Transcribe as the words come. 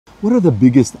What are the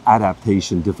biggest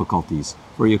adaptation difficulties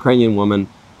for a Ukrainian woman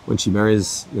when she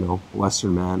marries, a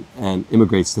Western man and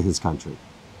immigrates to his country?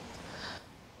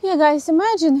 Yeah, guys,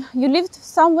 imagine you lived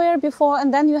somewhere before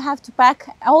and then you have to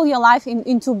pack all your life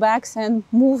in two bags and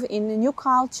move in a new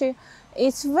culture.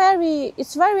 It's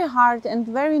very hard and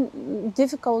very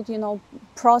difficult,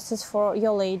 process for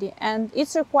your lady, and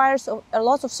it requires a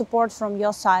lot of support from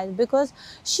your side, because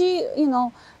she,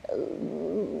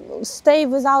 stay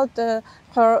without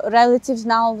her relatives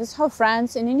now, with her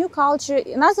friends in a new culture,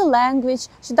 another language.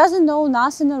 She doesn't know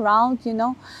nothing around,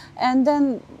 and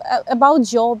then about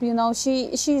job, she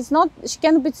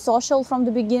can't be social from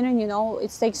the beginning.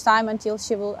 It takes time until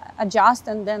she will adjust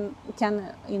and then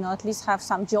can, at least have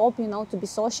some job, to be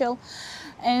social.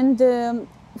 And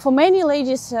for many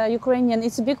ladies, Ukrainian,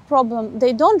 it's a big problem.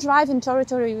 They don't drive in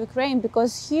territory of Ukraine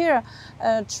because here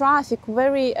traffic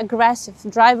very aggressive,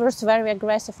 drivers very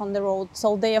aggressive on the road.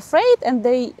 So they're afraid and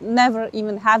they never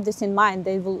even have this in mind.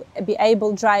 They will be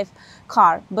able to drive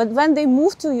car. But when they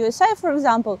move to USA, for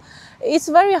example, it's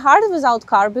very hard without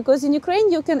car, because in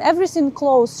Ukraine you can everything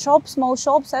close, shops, small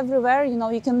shops everywhere.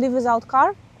 You can live without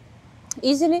car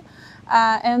easily.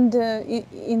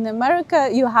 In America,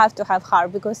 you have to have car,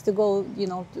 because to go,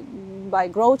 to buy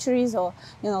groceries or,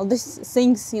 these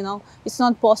things, it's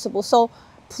not possible. So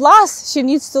plus she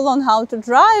needs to learn how to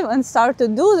drive and start to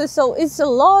do this. So it's a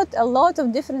lot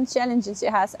of different challenges she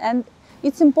has. And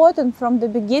it's important from the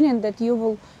beginning that you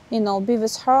will, be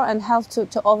with her and help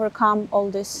to overcome all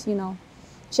these,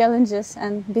 challenges,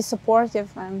 and be supportive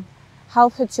and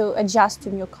help her to adjust to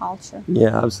new culture.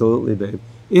 Yeah, absolutely, babe.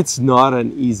 It's not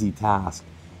an easy task.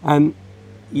 And,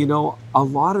 a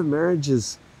lot of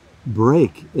marriages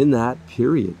break in that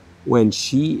period when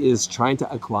she is trying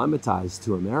to acclimatize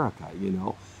to America,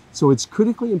 So it's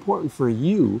critically important for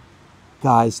you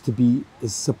guys to be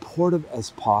as supportive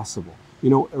as possible.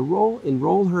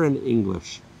 Enroll her in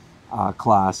English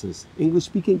classes,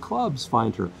 English-speaking clubs,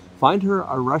 find her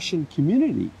a Russian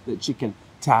community that she can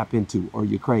tap into, or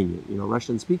Ukrainian,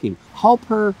 Russian-speaking. Help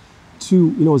her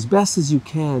to, as best as you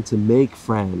can, to make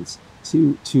friends,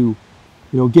 to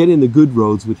get in the good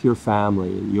roads with your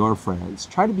family and your friends.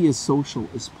 Try to be as social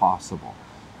as possible,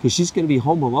 because she's going to be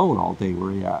home alone all day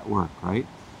where you're at work, right?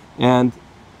 And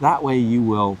that way you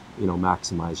will,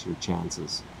 maximize your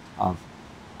chances of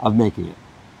making it.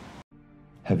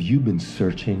 Have you been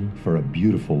searching for a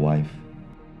beautiful wife?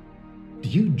 Do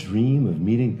you dream of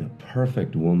meeting the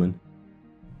perfect woman,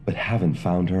 but haven't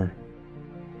found her?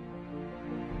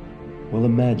 Well,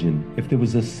 imagine if there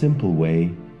was a simple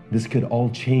way this could all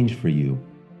change for you.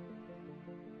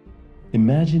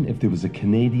 Imagine if there was a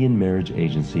Canadian marriage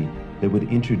agency that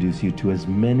would introduce you to as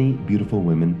many beautiful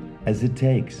women as it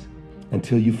takes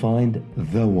until you find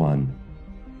the one.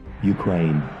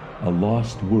 Ukraine, a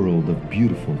lost world of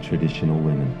beautiful traditional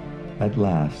women. At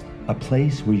last, a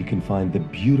place where you can find the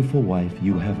beautiful wife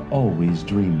you have always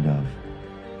dreamed of.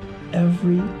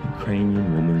 Every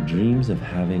Ukrainian woman dreams of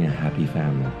having a happy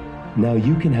family. Now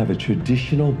you can have a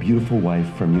traditional beautiful wife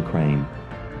from Ukraine,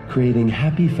 creating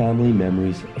happy family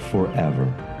memories forever.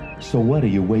 So what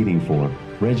are you waiting for?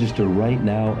 Register right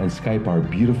now and Skype our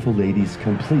beautiful ladies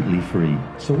completely free.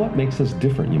 So what makes us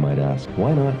different, you might ask?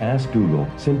 Why not ask Google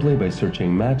simply by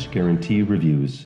searching Match Guarantee Reviews?